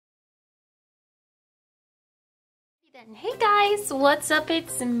Then hey guys, what's up?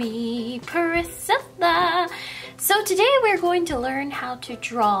 It's me, Priscilla. So today we're going to learn how to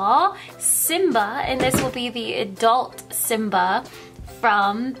draw Simba, and this will be the adult Simba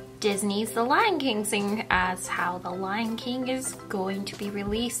from Disney's The Lion King, seeing as how The Lion King is going to be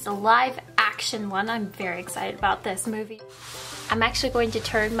released, a live action one. I'm very excited about this movie. I'm actually going to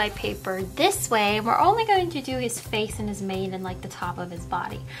turn my paper this way, and we're only going to do his face and his mane and like the top of his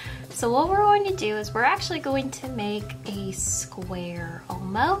body. So what we're going to do is we're actually going to make a square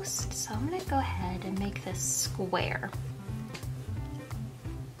almost. So I'm going to go ahead and make this square.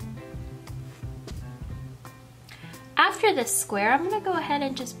 After this square, I'm going to go ahead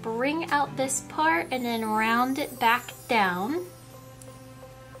and just bring out this part and then round it back down.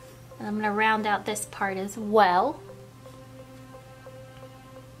 And I'm going to round out this part as well.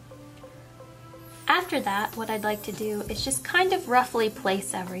 After that, what I'd like to do is just kind of roughly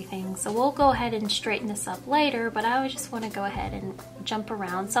place everything. So we'll go ahead and straighten this up later, but I just want to go ahead and jump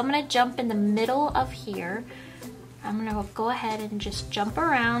around. So I'm going to jump in the middle of here. I'm going to go ahead and just jump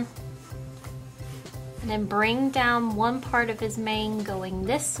around and then bring down one part of his mane going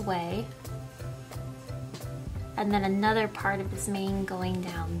this way, and then another part of his mane going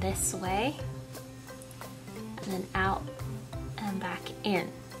down this way, and then out and back in.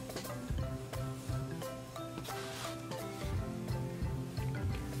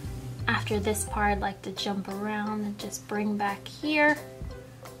 After this part, I'd like to jump around and just bring back here.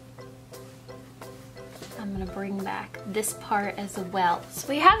 I'm going to bring back this part as well. So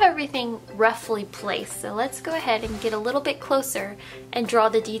we have everything roughly placed, so let's go ahead and get a little bit closer and draw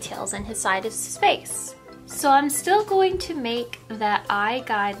the details in his side of his face. So I'm still going to make that eye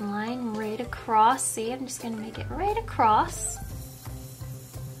guideline right across. See, I'm just going to make it right across.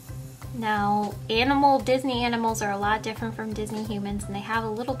 Now, Disney animals are a lot different from Disney humans, and they have a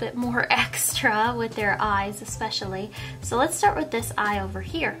little bit more extra with their eyes especially. So let's start with this eye over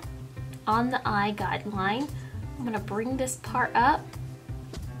here. On the eye guideline, I'm going to bring this part up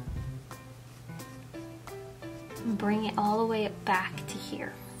and bring it all the way back to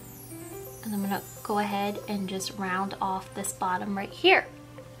here. And I'm going to go ahead and just round off this bottom right here.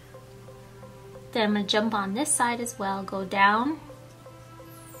 Then I'm going to jump on this side as well, go down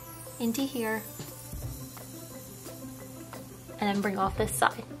into here, and then bring off this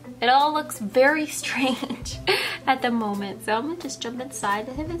side. It all looks very strange at the moment, so I'm gonna just jump inside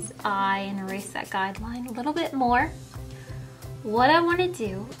of his eye and erase that guideline a little bit more. What I want to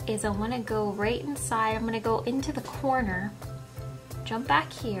do is I want to go right inside. I'm going to go into the corner, jump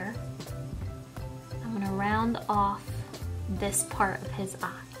back here. I'm going to round off this part of his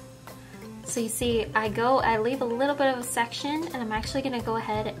eye. So you see, I leave a little bit of a section, and I'm actually going to go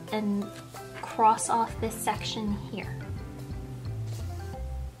ahead and cross off this section here.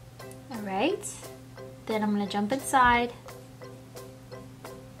 Alright, then I'm going to jump inside,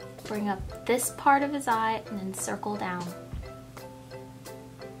 bring up this part of his eye, and then circle down.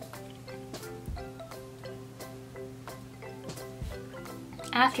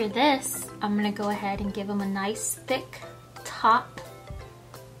 After this, I'm going to go ahead and give him a nice thick top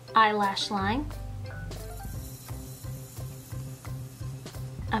eyelash line.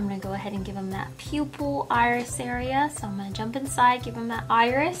 I'm going to go ahead and give him that pupil iris area. So I'm going to jump inside, give him that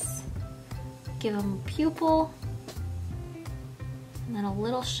iris, give him a pupil, and then a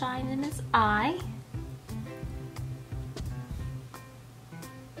little shine in his eye.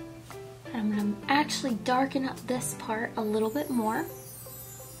 And I'm going to actually darken up this part a little bit more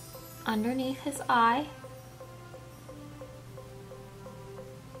underneath his eye.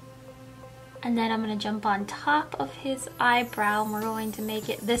 And then I'm going to jump on top of his eyebrow, and we're going to make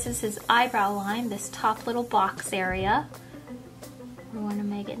it, this is his eyebrow line, this top little box area. We want to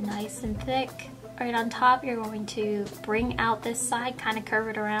make it nice and thick. Right on top, you're going to bring out this side, kind of curve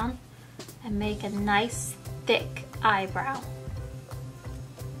it around, and make a nice thick eyebrow.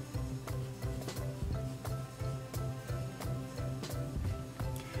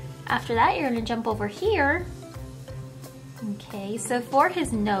 After that, you're going to jump over here. Okay, so for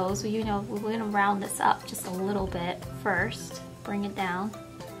his nose, we're going to round this up just a little bit first, bring it down.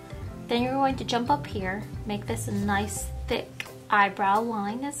 Then you're going to jump up here, make this a nice thick eyebrow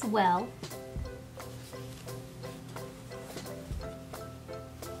line as well.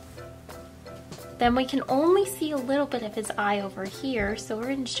 Then we can only see a little bit of his eye over here, so we're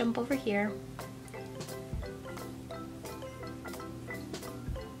going to jump over here.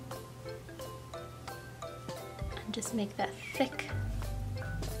 Just make that thick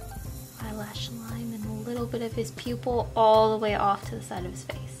eyelash line and a little bit of his pupil all the way off to the side of his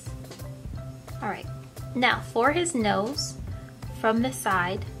face. Alright, now for his nose, from the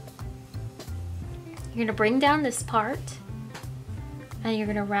side, You're gonna bring down this part, and you're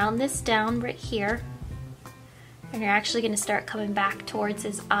gonna round this down right here, and you're actually gonna start coming back towards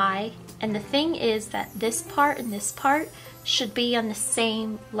his eye. And the thing is that this part and this part should be on the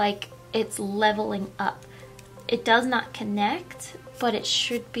same, like it's leveling up. It does not connect, but it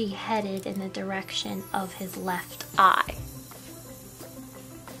should be headed in the direction of his left eye.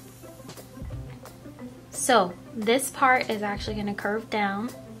 So this part is actually gonna curve down.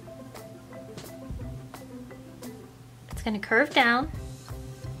 It's gonna curve down,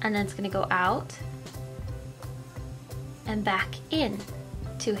 and then it's gonna go out and back in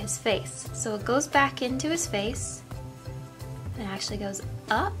to his face. So it goes back into his face, and it actually goes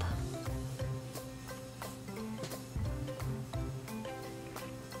up,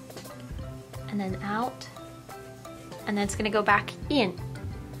 and then out, and then it's gonna go back in.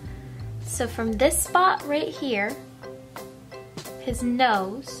 So from this spot right here, his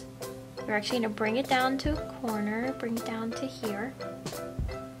nose, we're actually gonna bring it down to a corner, bring it down to here,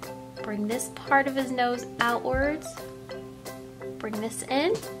 bring this part of his nose outwards, bring this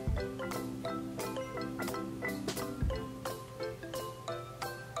in,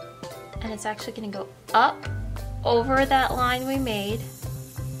 and it's actually gonna go up over that line we made,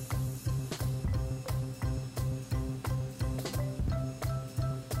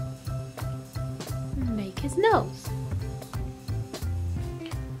 make his nose.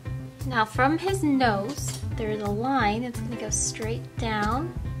 Now from his nose, there's a line that's gonna go straight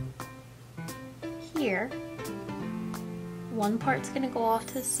down here. One part's gonna go off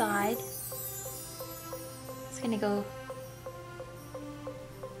to the side. It's gonna go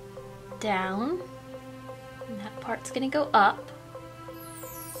down, and that part's gonna go up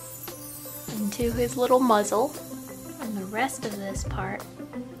into his little muzzle, and the rest of this part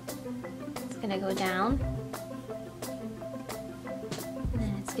is gonna go down, and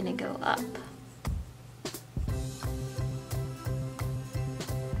then it's gonna go up.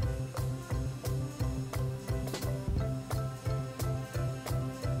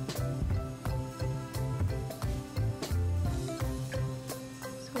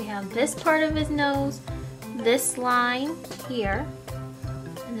 We have this part of his nose, this line here,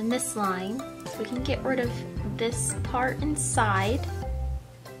 and then this line. So we can get rid of this part inside,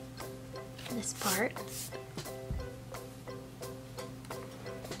 this part.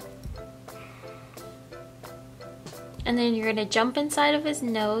 And then you're gonna jump inside of his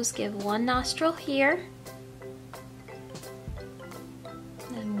nose, give one nostril here,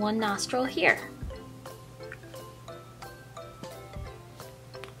 and one nostril here.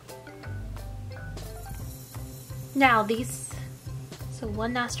 Now so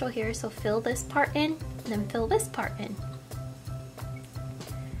one nostril here, so fill this part in, and then fill this part in.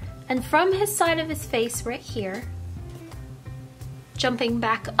 And from his side of his face right here, jumping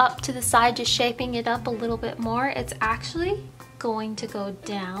back up to the side, just shaping it up a little bit more, it's actually going to go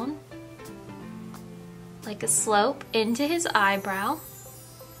down like a slope into his eyebrow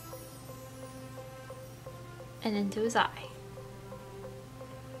and into his eye.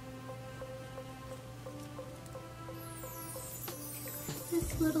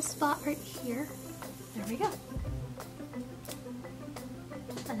 This little spot right here. There we go.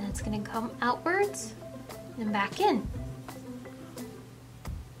 And then it's gonna come outwards and back in.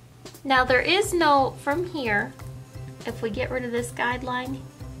 Now there is no, from here, if we get rid of this guideline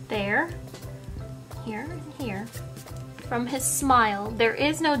there, here, and here, from his smile, there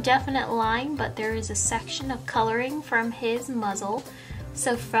is no definite line, but there is a section of coloring from his muzzle.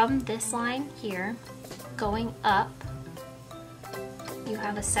 So from this line here, going up, you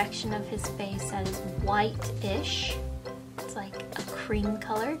have a section of his face that is white-ish. It's like a cream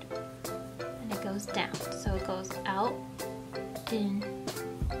colored, and it goes down. So it goes out, in,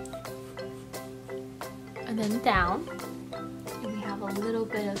 and then down. And we have a little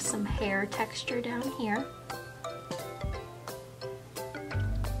bit of some hair texture down here.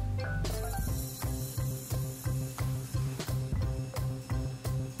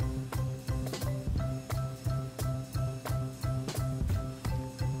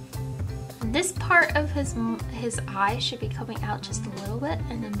 This part of his eye should be coming out just a little bit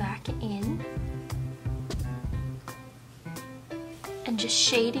and then back in. And just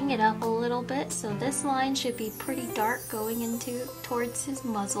shading it up a little bit, so this line should be pretty dark going towards his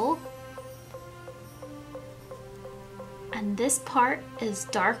muzzle. And this part is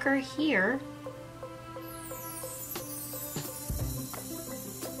darker here.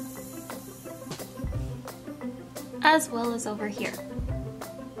 As well as over here.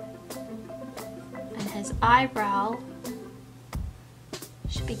 His eyebrow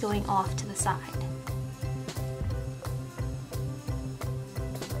should be going off to the side.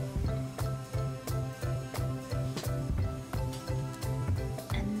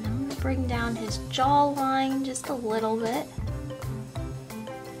 bring down his jawline just a little bit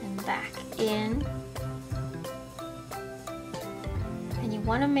and back in. And you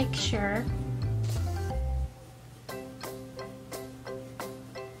want to make sure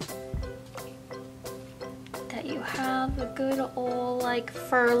that you have the good old like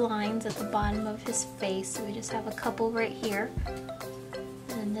fur lines at the bottom of his face. So we just have a couple right here. And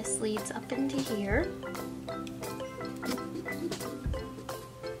then this leads up into here.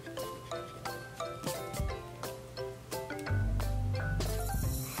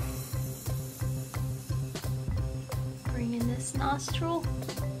 Bring in this nostril.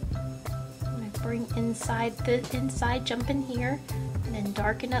 I'm going to bring inside the inside, jump in here, and then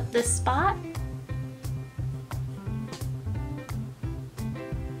darken up this spot.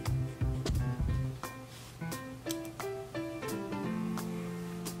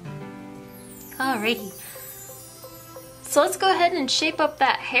 Alrighty, so let's go ahead and shape up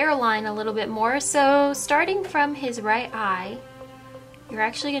that hairline a little bit more. So starting from his right eye, you're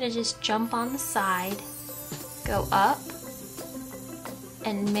actually going to just jump on the side, go up,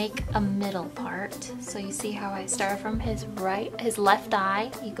 and make a middle part. So you see how I start from his left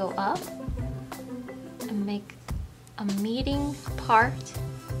eye, you go up, and make a meeting part,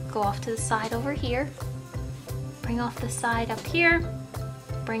 go off to the side over here, bring off the side up here,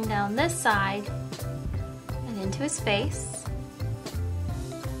 bring down this side and into his face.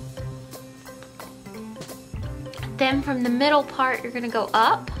 Then from the middle part, you're going to go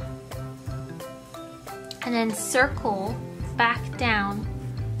up and then circle back down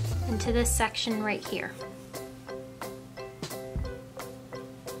into this section right here.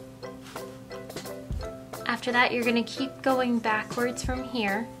 After that, you're going to keep going backwards from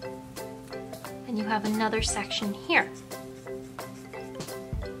here, and you have another section here.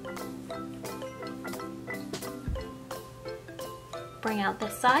 Bring out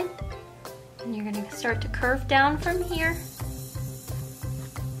this side, and you're going to start to curve down from here.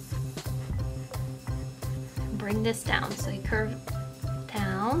 And bring this down, so you curve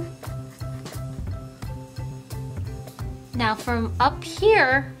down. Now from up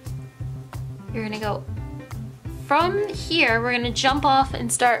here, you're going to go from here, we're going to jump off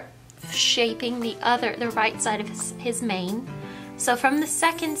and start shaping the right side of his mane. So from the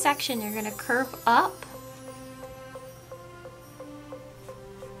second section, you're going to curve up,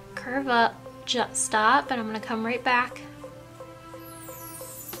 just stop, and I'm going to come right back,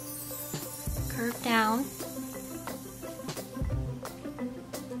 curve down,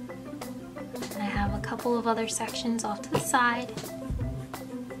 and I have a couple of other sections off to the side,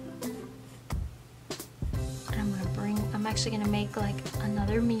 and I'm actually going to make like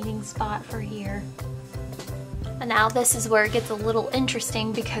another meeting spot for here. And now this is where it gets a little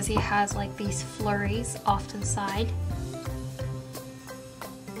interesting because he has like these flurries off to the side.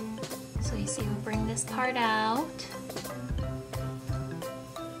 So you see, we'll bring this part out,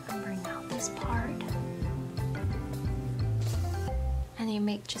 and bring out this part, and you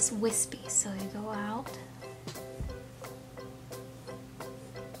make just wispy, so you go out,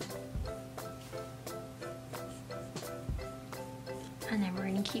 and then we're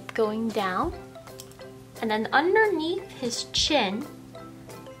going to keep going down, and then underneath his chin,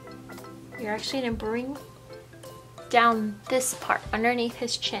 you're actually going to bring down this part underneath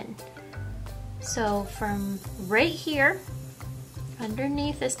his chin. So from right here,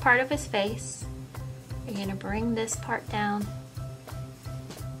 underneath this part of his face, you're going to bring this part down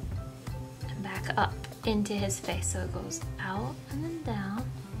and back up into his face. So it goes out and then down,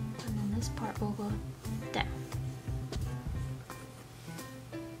 and then this part will go down.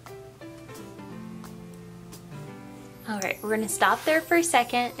 Alright, we're going to stop there for a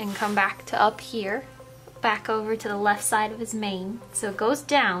second and come back to up here, back over to the left side of his mane. So it goes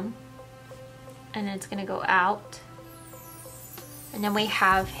down, and it's going to go out, and then we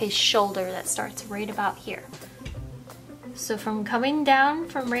have his shoulder that starts right about here. So from coming down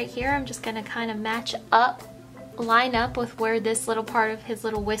from right here, I'm just going to kind of match up, line up with where this little part of his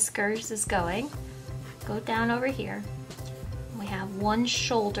little whiskers is going. Go down over here. We have one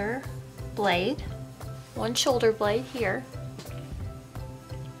shoulder blade here,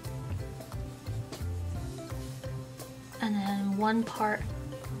 and then one part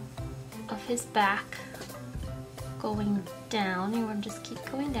of his back going down. You want to just keep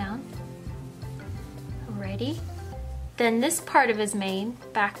going down. Alrighty. Then this part of his mane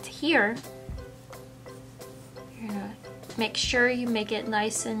back to here. You're gonna make sure you make it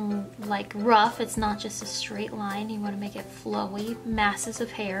nice and like rough. It's not just a straight line. You want to make it flowy, masses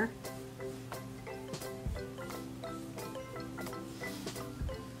of hair.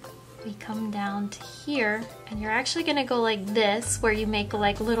 we come down to here, and you're actually gonna go like this, where you make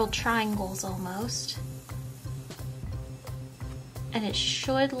like little triangles almost. And it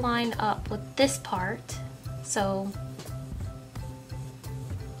should line up with this part. So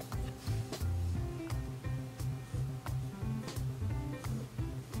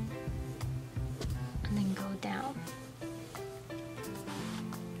and then go down.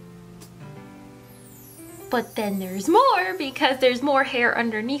 But then there's more, because there's more hair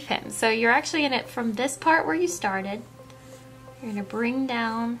underneath him. So you're actually in it from this part where you started. You're gonna bring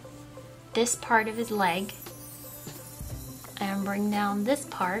down this part of his leg and bring down this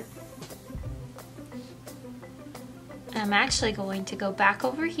part. And I'm actually going to go back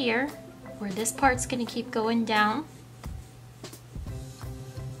over here where this part's gonna keep going down.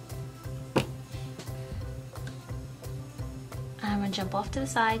 I'm gonna jump off to the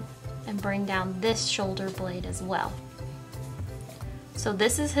side and bring down this shoulder blade as well. So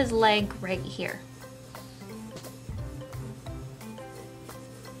this is his leg right here.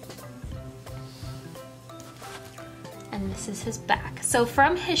 And this is his back. So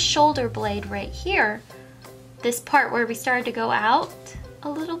from his shoulder blade right here, this part where we started to go out a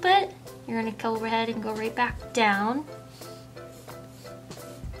little bit, you're gonna go ahead and go right back down.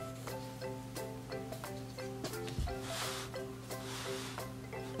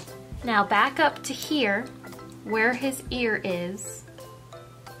 Now back up to here, where his ear is.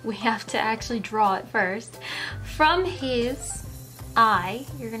 We have to actually draw it first. From his eye,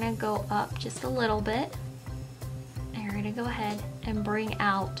 you're gonna go up just a little bit, and you're gonna go ahead and bring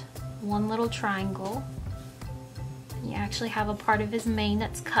out one little triangle. You actually have a part of his mane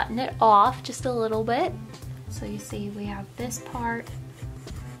that's cutting it off just a little bit. So you see we have this part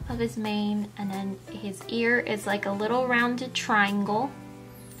of his mane, and then his ear is like a little rounded triangle.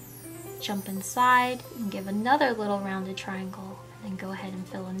 Jump inside and give another little rounded triangle, and then go ahead and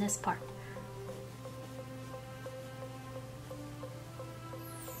fill in this part.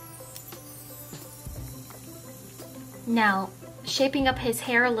 Now, shaping up his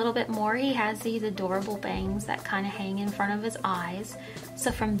hair a little bit more, he has these adorable bangs that kind of hang in front of his eyes.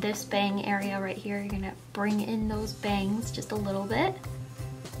 So from this bang area right here, you're gonna bring in those bangs just a little bit.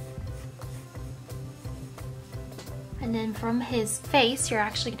 And then from his face, you're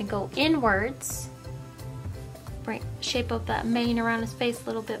actually gonna go inwards. Shape up that mane around his face a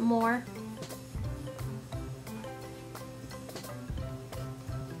little bit more.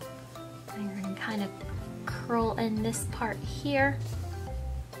 And you're gonna kind of curl in this part here.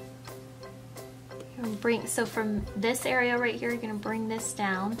 So from this area right here, you're gonna bring this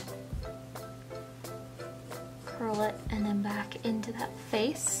down. Curl it and then back into that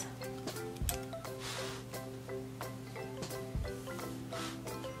face.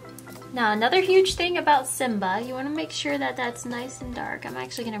 Now another huge thing about Simba, you want to make sure that that's nice and dark. I'm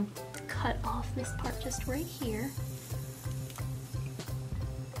actually going to cut off this part just right here.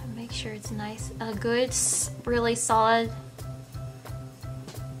 And make sure it's nice, a good, really solid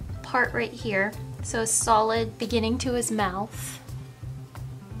part right here. So a solid beginning to his mouth.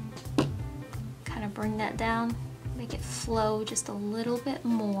 Kind of bring that down, make it flow just a little bit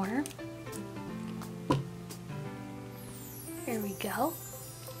more. There we go.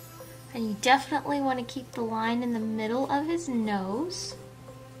 And you definitely want to keep the line in the middle of his nose.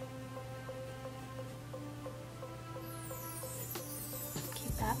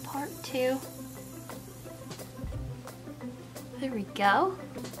 Keep that part too. There we go.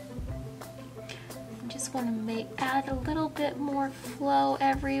 You just want to add a little bit more flow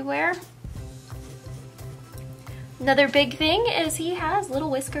everywhere. Another big thing is he has little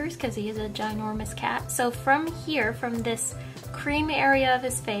whiskers because he is a ginormous cat. So from here, from this cream area of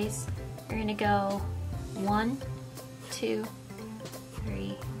his face, you're gonna go 1, 2,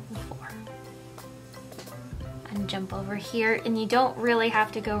 3, and 4. And jump over here, and you don't really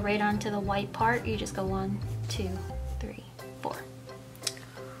have to go right onto the white part, you just go 1, 2, 3, 4.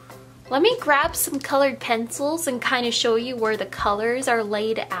 Let me grab some colored pencils and kind of show you where the colors are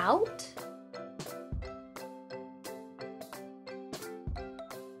laid out.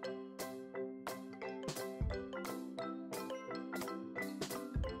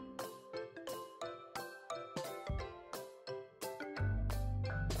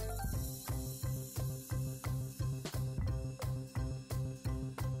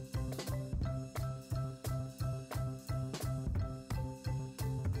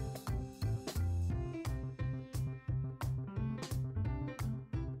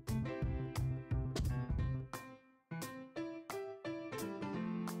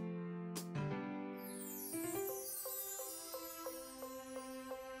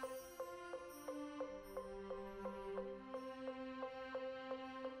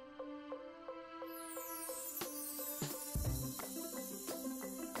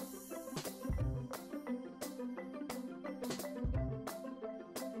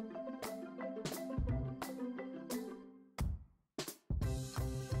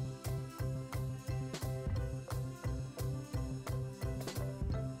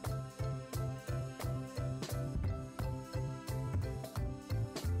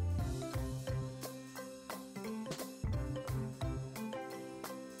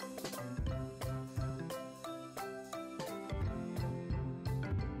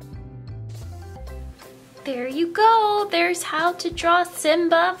 There you go. There's how to draw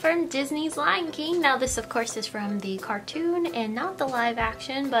Simba from Disney's Lion King. Now this of course is from the cartoon and not the live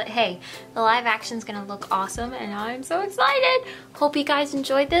action, but hey, the live action is gonna look awesome and I'm so excited. Hope you guys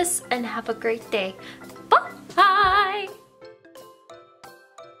enjoyed this and have a great day. Bye!